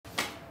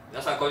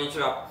皆さんこんにち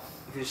は。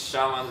フィッシ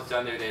ャーマンズチ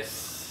ャンネルで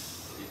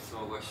す。いつ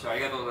もご視聴あり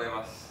がとうござい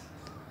ます。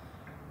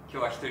今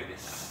日は一人で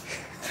す。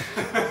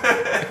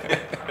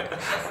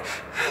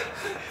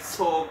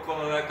倉庫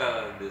の中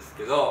なんです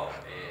けど、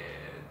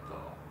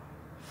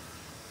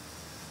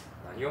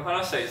何を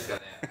話したらいいですか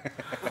ね。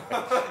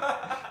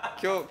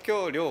今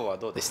日漁は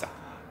どうでした？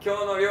今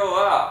日の漁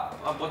は、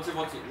ぼち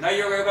ぼち内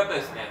容が良かった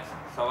ですね。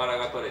サワラ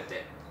が取れ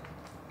て、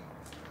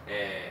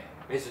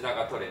メジナ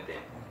が取れて、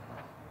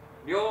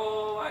量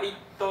は1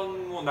ト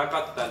ンもな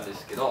かったんで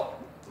すけど、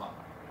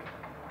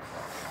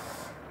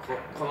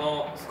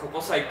こ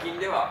こ最近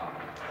では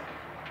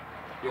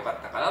良か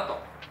ったかなと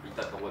いっ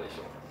たところでし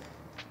ょう。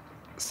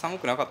寒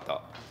くなかっ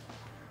た？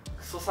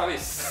クソ寒いっ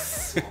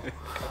す。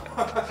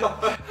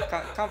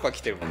寒波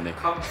来てるもんね。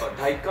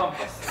大寒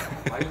波っす。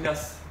マ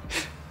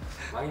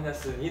イナ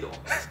ス2度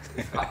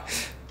ですか。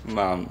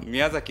まあ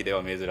宮崎で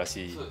は珍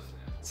しい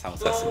寒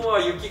さですね。昨日は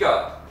雪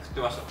が降っ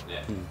てましたもん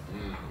ね。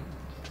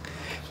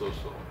そう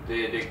そう。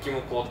でデッキ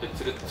も凍って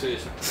ツルッツルで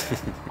した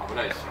もんね。危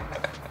ないですよ。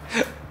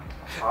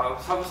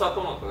寒さ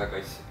との戦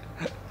いですよ。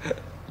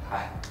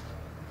はい。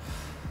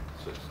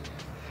そうですね。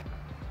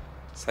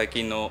最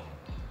近の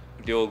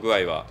漁具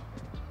合は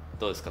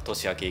どうですか？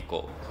年明け以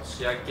降。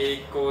年明け以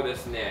降で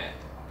すね。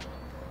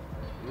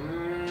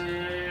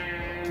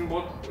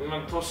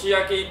年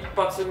明け一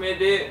発目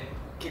で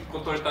結構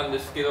取れたんで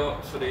すけど、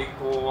それ以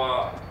降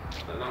は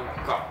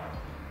なんか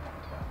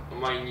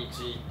毎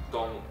日1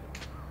トン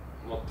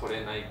も取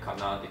れないか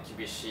なって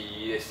厳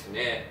しいです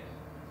ね。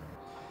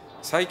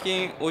最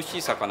近美味し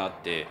い魚っ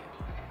て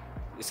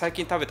最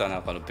近食べた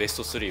中のベス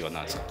ト3は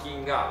何ですか？最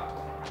近が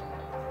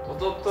一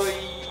昨日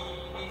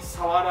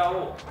サワラ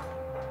を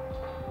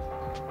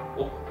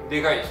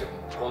でかいですよ。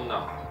こん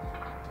な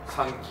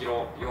3キ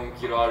ロ4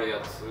キロあるや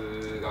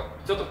つが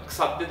ちょっと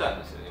腐ってたん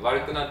ですよね。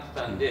悪くなって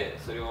たんで、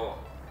それを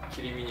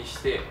切り身に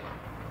して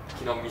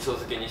昨日味噌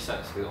漬けにした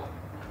んですけど、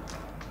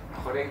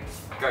これ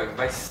がう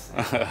まいっす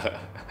ね。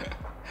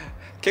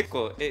結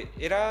構エ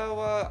ラ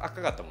は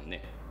赤かったもん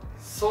ね。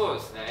そうで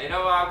すね、エラ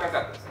は赤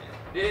かったですね。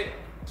で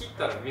切っ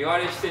たら身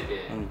割れしててち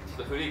ょっ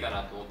と古いか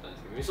なと思ったんで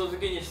すけど、味噌漬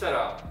けにした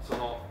ら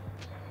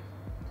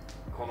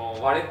こ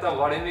の割れた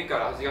割れ目か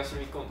ら味が染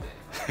み込んで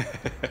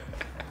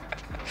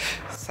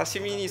刺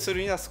身にす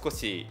るには少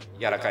し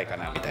柔らかいか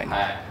なみたい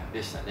な、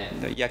でしたね。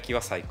焼き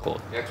は最高。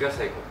焼きは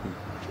最高、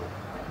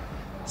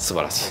素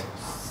晴らしい。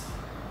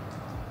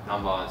ナ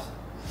ンバーワンで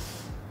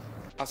す。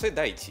それ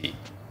第1位。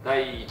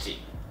第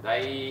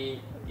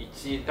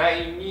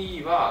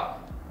2位は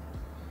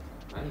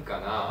何か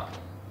な。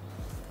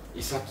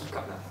イサキ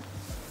か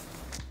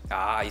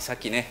な。イサ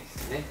キね。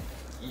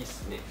いいっ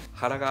すね。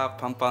腹が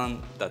パンパ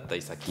ンだった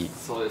イサキ。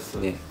そうです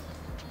ね。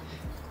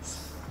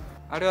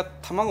あれは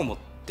卵持っ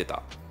て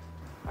た？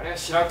あれは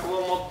白子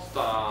を持った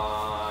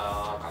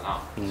か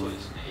な。そうで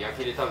すね。焼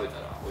きで食べた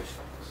ら美味し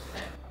かったです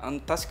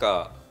ね。確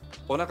か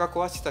お腹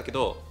壊してたけ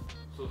ど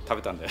食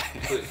べたんだよね。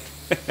そうで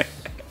す。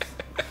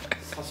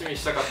刺身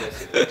したかったで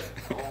すけど、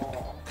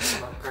お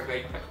腹が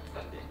痛かっ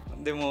たんで。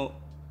でも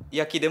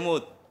焼きでも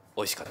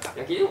美味しかった。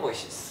焼きでも美味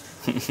しいで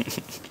す。美味しか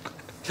っ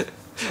たで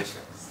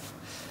す。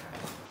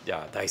じゃ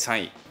あ第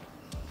3位。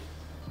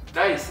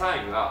第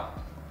3位は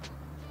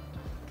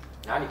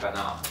何か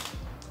な。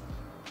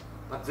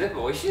全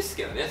部美味しいです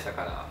けどね、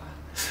魚。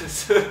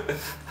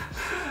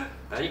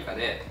何か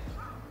ね、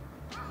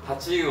タ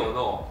チウオ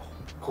の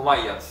細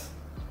いやつ、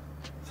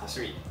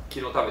刺身、昨日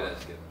食べたんで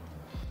すけど、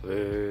こ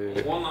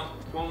ん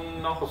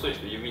な細いで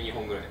すよ、指2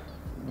本ぐらい。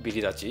ビ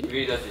リダチ？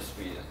ビリダチです、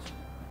ビリダ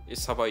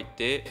チ。さばい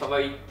て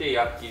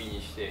焼き切り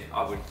にして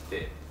炙っ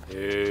て。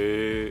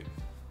美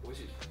味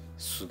しいで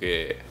す。すげ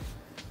え。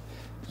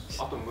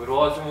あとム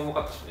ロアジもうま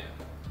かったですね。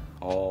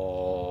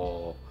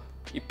1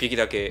匹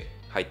だけ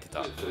入って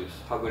た。そうで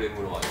す。はぐれ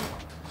ムロアジ、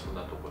そん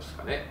なとこです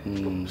かね。ト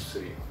ップ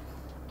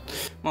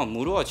3。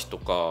ムロアジと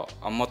か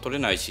あんま取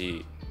れない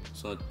し、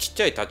そのちっ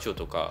ちゃいタチウオ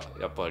とか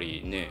やっぱ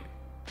りね、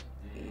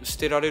捨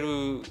てられ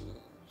る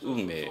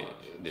運命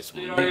です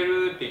もんね。捨てられ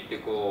るって言って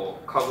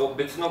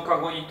別のカ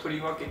ゴに取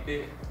り分け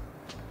て、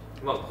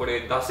こ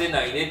れ出せ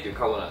ないねっていう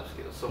カゴなんです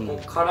けど、そこ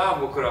から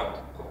僕ら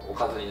もお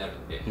かずになる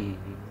んで、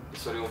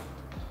それを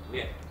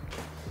ね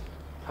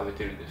食べ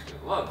てるんですけ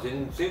ど、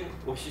全然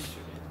美味しいですよ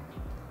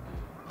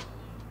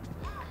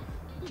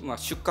ね。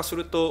出荷す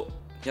ると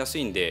安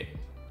いんで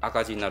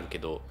赤字になるけ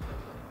ど、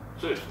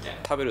そうですね。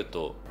食べる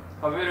分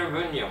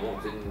にはもう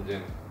全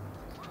然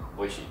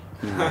美味しい。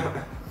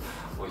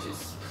美味しいで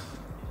す。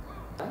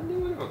何で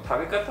もでも食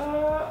べ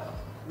方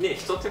ね、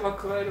一手間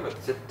加えれば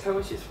絶対美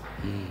味しいです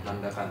もん。な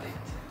んだかんだ言っ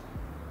て。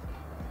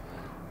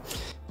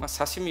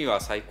刺身は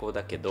最高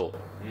だけど、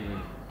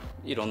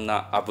いろん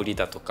な炙り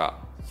だとか、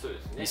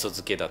味噌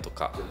漬けだと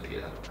か、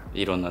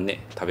いろんな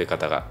ね食べ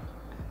方が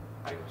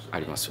あ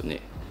りますよ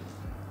ね。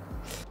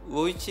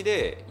魚市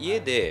で家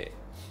で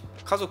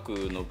家族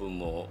の分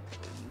も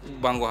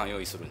晩ご飯用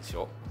意するんです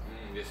よ。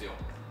ですよ。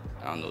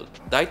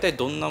大体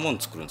どんなもん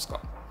作るんですか？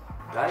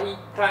大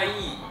体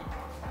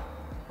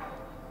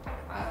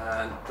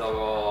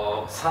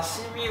刺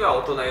身は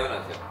大人用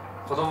なんですよ。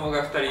子供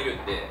が2人い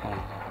るんで、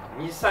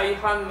2歳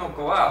半の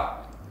子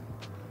は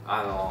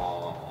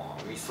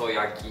味噌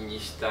焼きに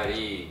した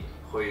り、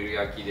ホイル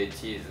焼きで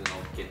チーズ乗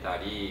っけた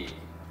り、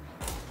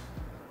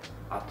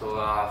あと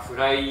はフ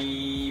ラ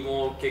イ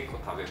も結構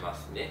食べま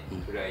すね。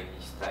フライに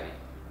したり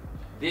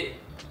で、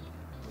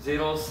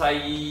0歳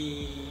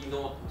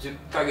の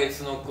10ヶ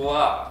月の子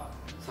は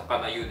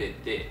魚茹で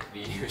て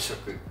離乳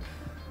食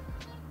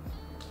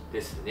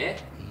ですね。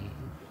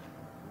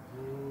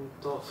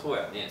そう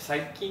やね。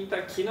最近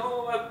昨日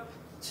は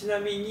ちな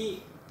み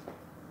に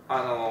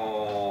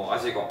ア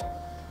ジゴ、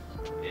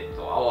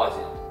青アジ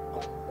の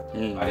子、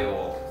あれ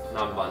を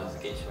南蛮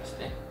漬けにしました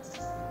ね。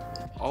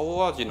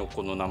青アジの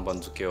この南蛮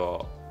漬け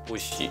は美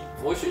味しい。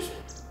美味しいですよ。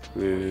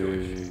美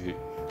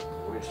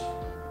味しい。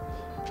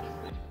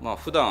まあ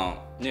普段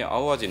ね、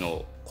青アジ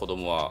の子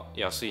供は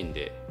安いん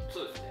で、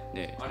そうです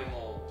ね。あれ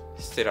も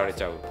捨てられ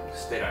ちゃう。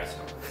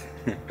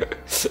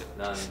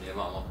なんで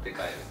まあ持って帰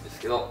るんです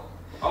けど、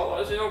青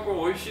アジの子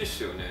美味しいっ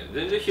すよね。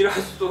全然平ア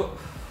ジと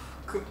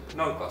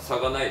なんか差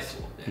がないで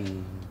すもん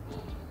ね。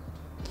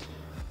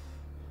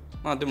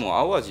まあでも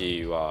青ア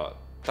ジは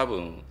多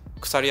分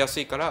腐りやす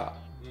いから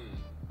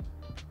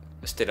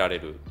捨てられ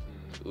る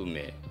運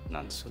命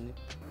なんですよね。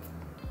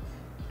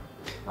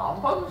南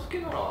蛮漬け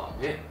なら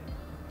ね、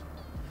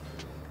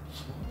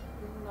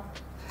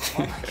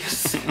そんな気が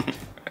する。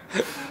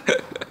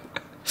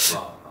ま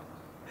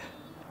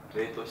あ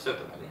冷凍したと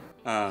かね。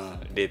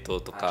冷凍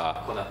と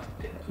か、粉振っ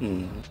て、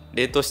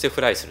冷凍して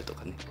フライすると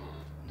かね、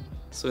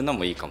そういうの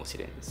もいいかもし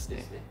れないです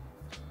ね。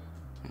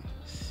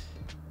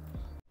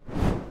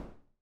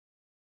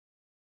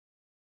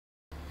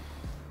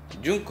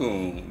淳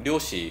君漁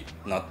師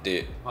なっ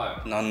て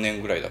何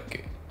年ぐらいだっ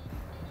け？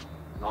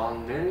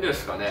何年で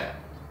すかね。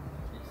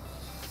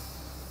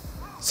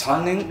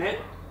3年？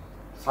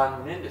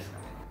 3年ですか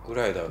ね。ぐ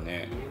らいだよ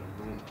ね。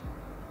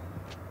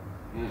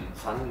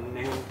3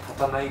年経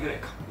たないぐらい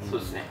か。そう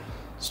ですね。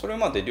それ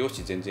まで漁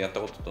師全然やった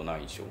ことな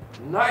いでしょ？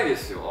ないで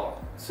すよ。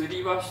釣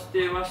りはし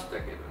てましたけ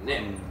ど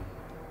ね。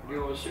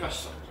漁師は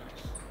したんじゃないで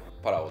すか。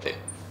パラオで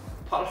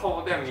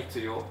は密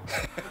漁。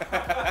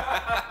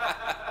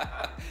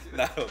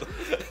なるほど。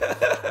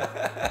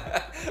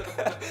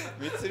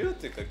密漁っ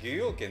ていうか漁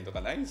業権とか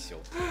ないんでしょ？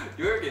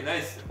漁業権ない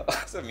ですよ。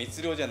それ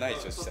密漁じゃない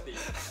でしょ？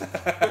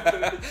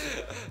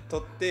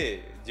取っ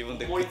て自分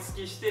で思いつ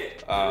きして。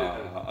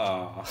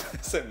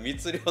それ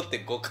密漁っ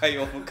て誤解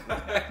を生むか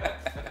ら。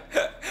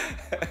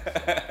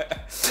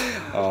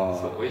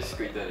美味し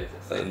くいただいて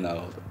ますね。な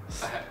るほど。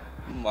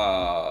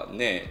まあ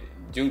ね、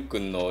淳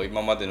君の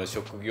今までの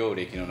職業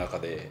歴の中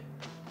で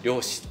漁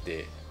師っ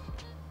て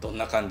どん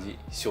な感じ？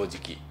正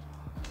直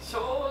い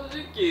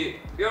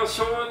や、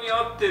性に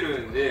合って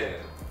るん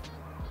で、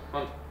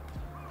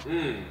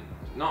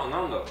なんだ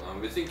ろうな、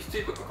別にきつ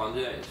いとか感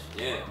じないですし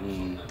ね。そ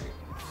んなに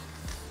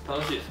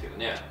楽しいですけど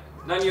ね。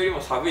何より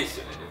も寒いです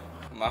よね。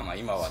でもまあ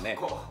今はね。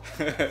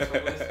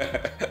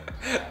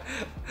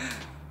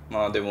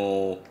まあで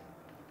も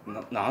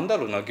なんだ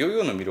ろうな、漁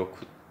業の魅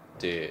力っ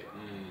て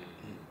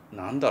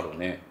なんだろう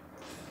ね。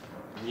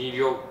魅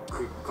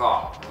力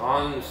か、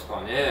なんです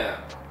か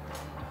ね。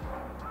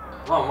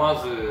ま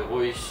ず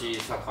美味しい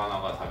魚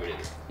が食べれる。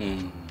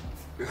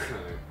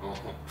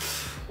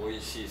美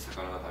味しい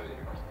魚が食べれ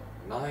る。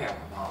なんやろ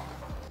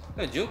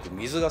な。淳君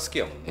水が好き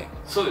やもんね。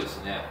そうで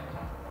すね。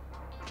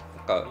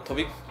なんか飛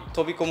び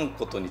込む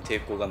ことに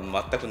抵抗が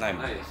全くない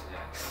もんね。ないですね。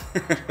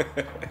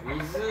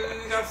水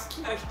が好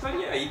きな人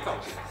にはいいか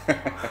もしれ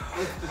ない。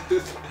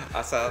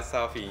朝サ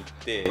ーフィン行っ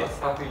て、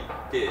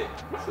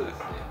そうです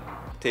ね。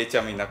定置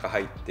網の中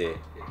入って、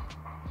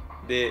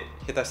で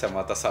下手したら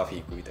またサーフィ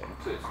ン行くみたいな。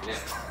そうですね。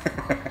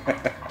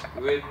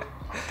ウェッ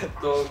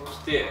ト着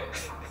て、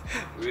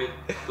ウェッ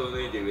ト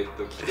脱いでウェッ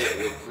ト着て、ウェ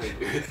ット脱い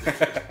でウェット着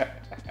て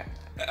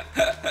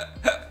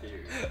って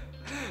いう。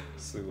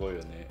すごい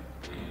よね。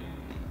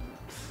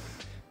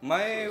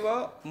前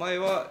は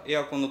エ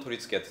アコンの取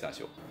り付けやってたんで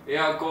しょ？エ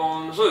アコ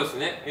ン、そうです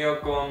ね。エア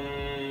コ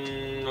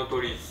ンの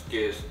取り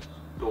付け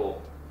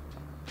と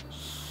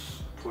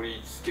取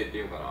り付けって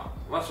いうかな。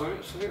まあそれ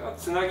が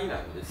つなぎな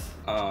んです。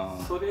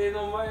それ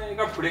の前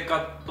がプレカ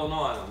ット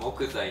の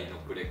木材の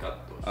プレカッ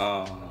ト。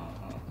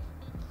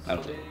な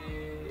るほど。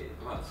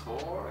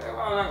それ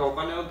はなんかお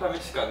金のため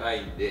しかな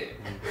いんで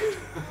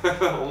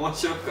面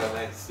白くは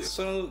ないですよ。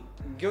その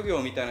漁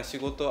業みたいな仕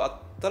事あっ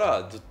た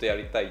らずっとや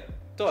りたい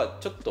とは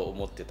ちょっと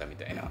思ってたみ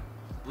たいな。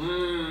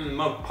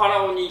パ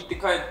ラオに行って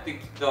帰って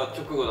きた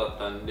直後だっ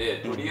たんで、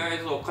とりあえ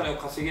ずお金を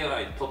稼げな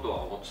いと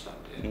は思ってた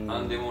んで、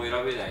何でも選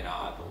べない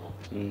なと思っ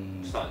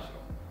てしたんで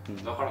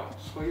すよ。だから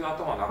そういう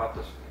頭はなかった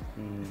ですね。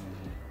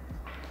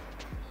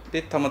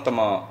でたまた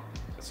ま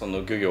そ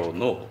の漁業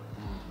の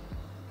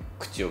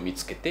口を見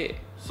つけ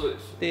て、そうで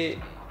す。で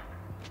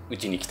う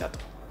ちに来たと。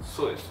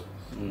そうです。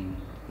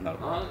なる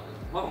ほ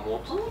ど。も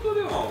ともと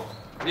でも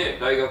ね、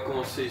大学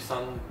も水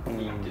産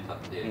に行ってた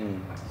んで、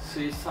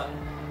水産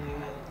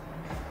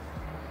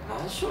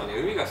何しろね、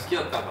海が好き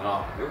だったのか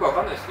な、よくわ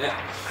かんないですね。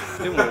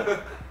でも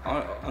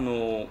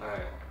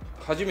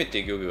初め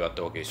て漁業やっ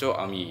たわけでしょ。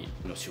網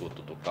の仕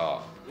事と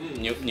か、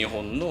日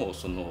本の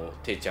その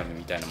定置網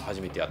みたいなのも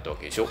初めてやったわ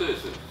けでしょ。そうで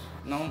す。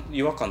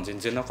違和感全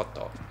然なかっ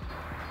た？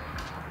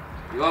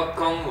違和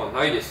感は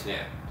ないです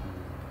ね。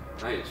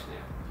ないですね。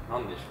な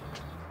んでし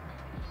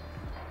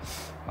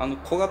ょう。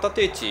小型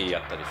定置や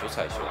ったでしょ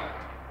最初。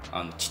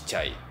ちっち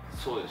ゃい。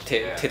そうです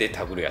ね。手で手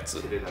繰るや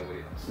つ。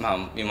ま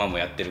あ今も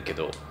やってるけ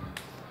ど、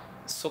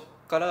そっ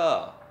か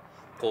ら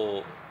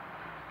こう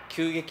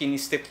急激に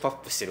ステップアッ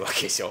プしてるわ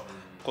けでしょ。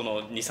こ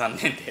の 2,3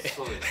 年で。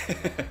そうですね。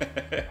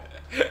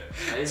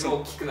だいぶ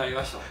大きくなり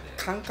ましたもんね。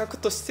感覚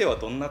としては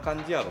どんな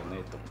感じやろう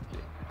ねと思っ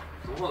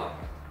て。どうなの？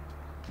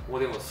もう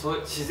でも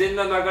自然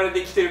な流れ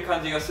で来てる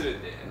感じがする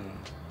んで、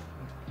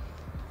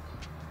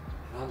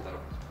なんだろ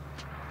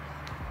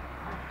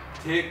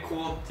う、抵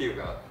抗っていう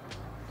か、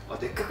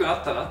でっかくな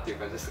ったなっていう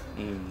感じですか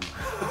ね。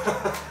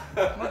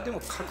まあで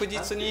も確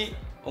実に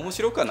面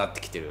白くはなっ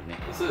てきてるよね。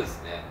そうで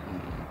すね。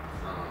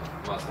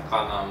まあ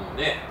魚も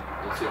ね、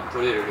もちろん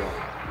取れる量も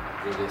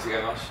全然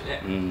違いますし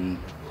ね。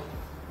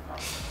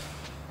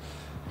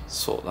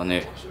そうだ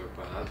ね。面白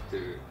くはなって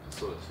る。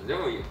そうです。で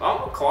もあん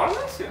ま変わらな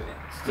いですよね。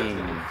基本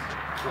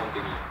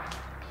的に。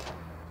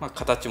まあ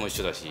形も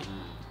一緒だし、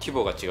規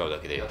模が違うだ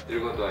けで。やって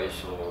ることは一緒で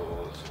す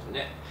もん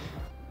ね。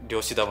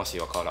漁師魂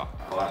は変わらん。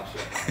変わらんです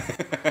よ。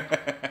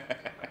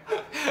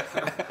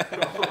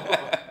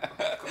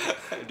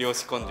漁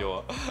師根性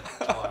は。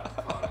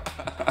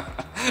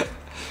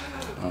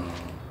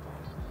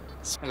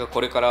なんか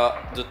これか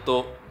らずっ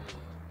と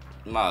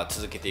まあ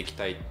続けていき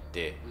たいっ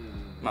て、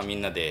まあみ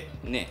んなで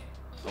ね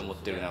思っ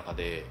てる中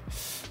で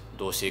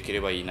どうしていけ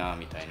ればいいな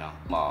みたいな、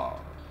ま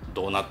あ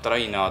どうなったら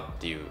いいなっ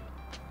ていう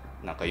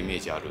なんかイメー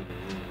ジある。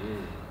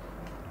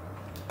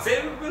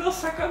全部の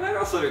魚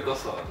がそれこ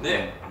そ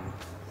ね、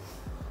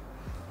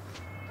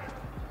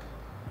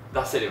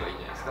出せればいいん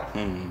じゃないですか。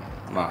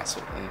まあそ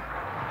うだね。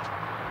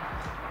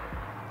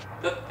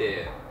だっ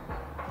て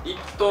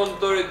1トン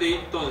取れて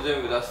1トン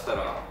全部出した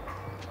ら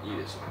いい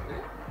ですもん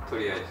ね。と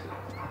りあえず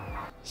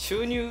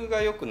収入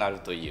が良くなる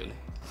といいよね。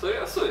それ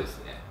はそうで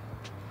すね。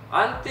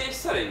安定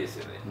したらいいです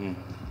よね。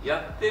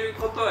やってる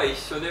ことは一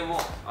緒でも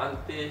安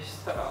定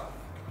したら、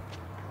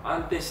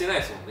安定してない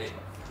ですもんね。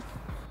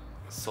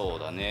そう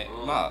だね。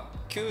まあ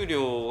給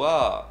料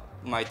は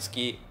毎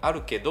月あ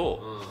るけ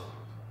ど、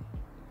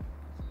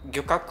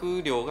漁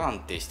獲量が安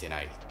定して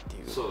ないって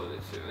いう。そう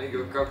ですよね。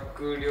漁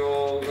獲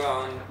量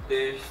が安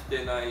定し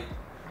てないで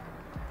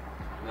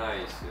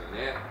すよ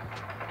ね。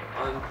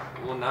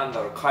もうなん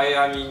だろう、替え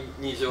網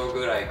2畳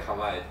ぐらい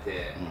構え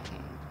て、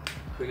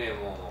船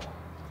も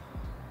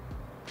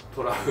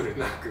トラブル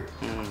なく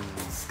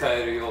使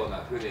えるような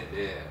船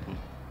で、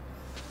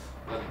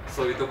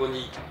そういうとこ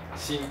に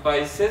心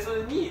配せ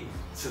ずに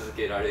続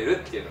けられる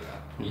っていうのが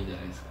いいんじゃ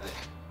ないですかね。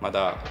ま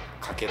だ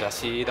駆け出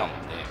しだもん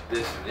ね。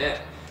です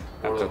ね。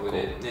なんかこう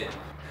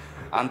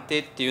安定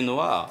っていうの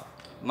は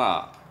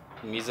まあ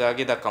水揚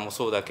げ高も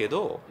そうだけ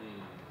ど、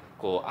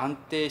こう安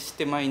定し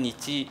て毎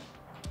日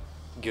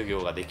漁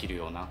業ができる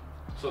ような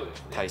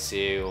体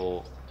制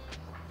を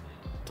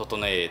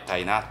整えた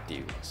いなって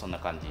いう、そんな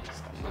感じで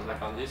すかね。そんな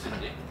感じですよ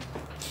ね。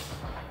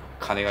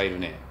金がいる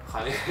ね。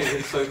金がい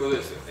る、そういうこと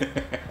ですよね。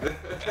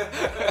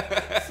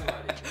つま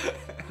り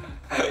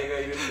金が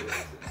いるってこ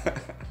と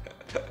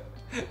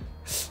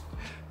ですよね。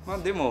まあ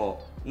で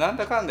もなん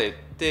だかんだ言っ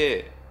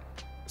て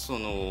そ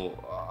の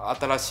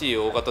新しい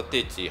大型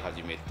定置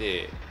始め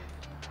て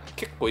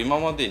結構今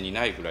までに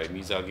ないぐらい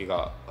水揚げ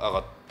が上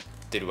がっ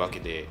てるわけ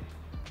で、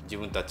自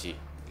分たち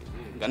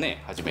が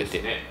ね始め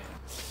て、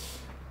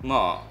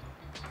まあ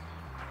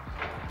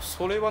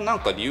それはなん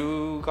か理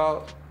由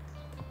が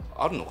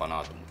あるのか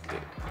なと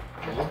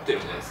思ってる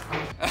んじゃないですか。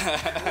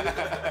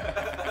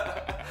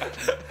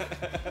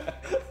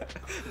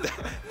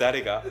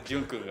誰が？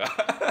淳君が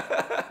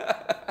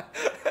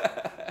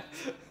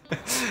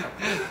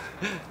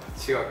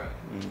違うかな。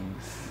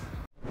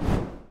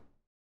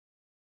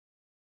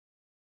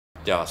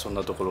じゃあそん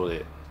なところ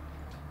で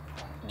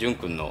淳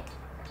君の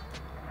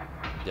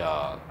じ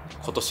ゃあ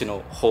今年の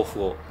抱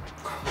負を。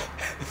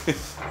今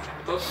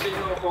年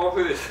の抱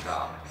負です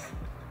か。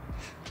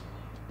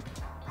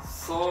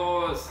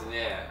そうです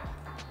ね。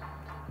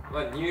ま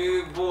あニ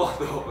ューボ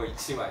ードを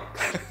1枚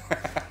買う。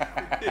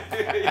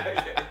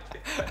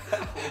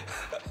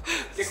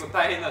結構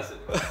大変なんですよ。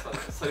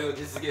それを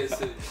実現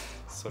する。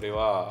それ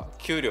は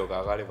給料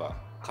が上がれば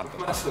簡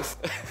単。まあそうです。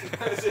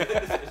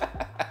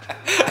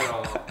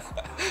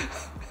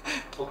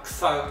奥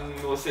さ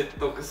んを説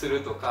得す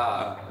ると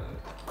か、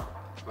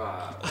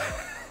まあ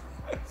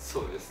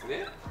そうです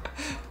ね。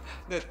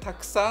でた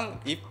くさん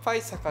いっぱ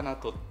い魚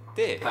取っ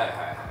て、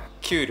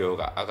給料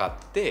が上がっ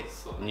て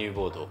ニュー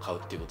ボードを買う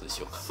っていうことで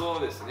しょうか。そ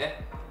うです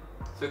ね。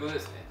そういうことで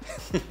すね。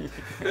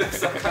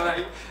魚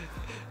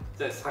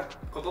じゃあ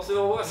今年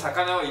の方が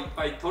魚をいっ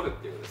ぱい取るっ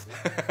ていうことですね。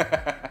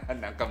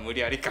なんか無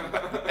理やり感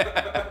が。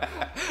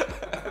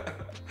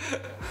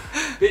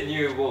でニ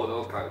ューボー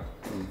ドを買う。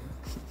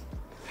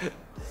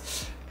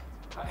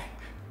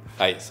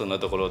はい、そんな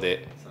ところ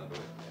で。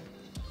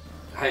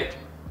はい、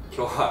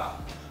今日は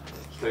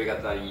一人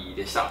語り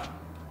でした。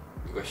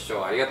ご視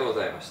聴ありがとうご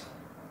ざいました。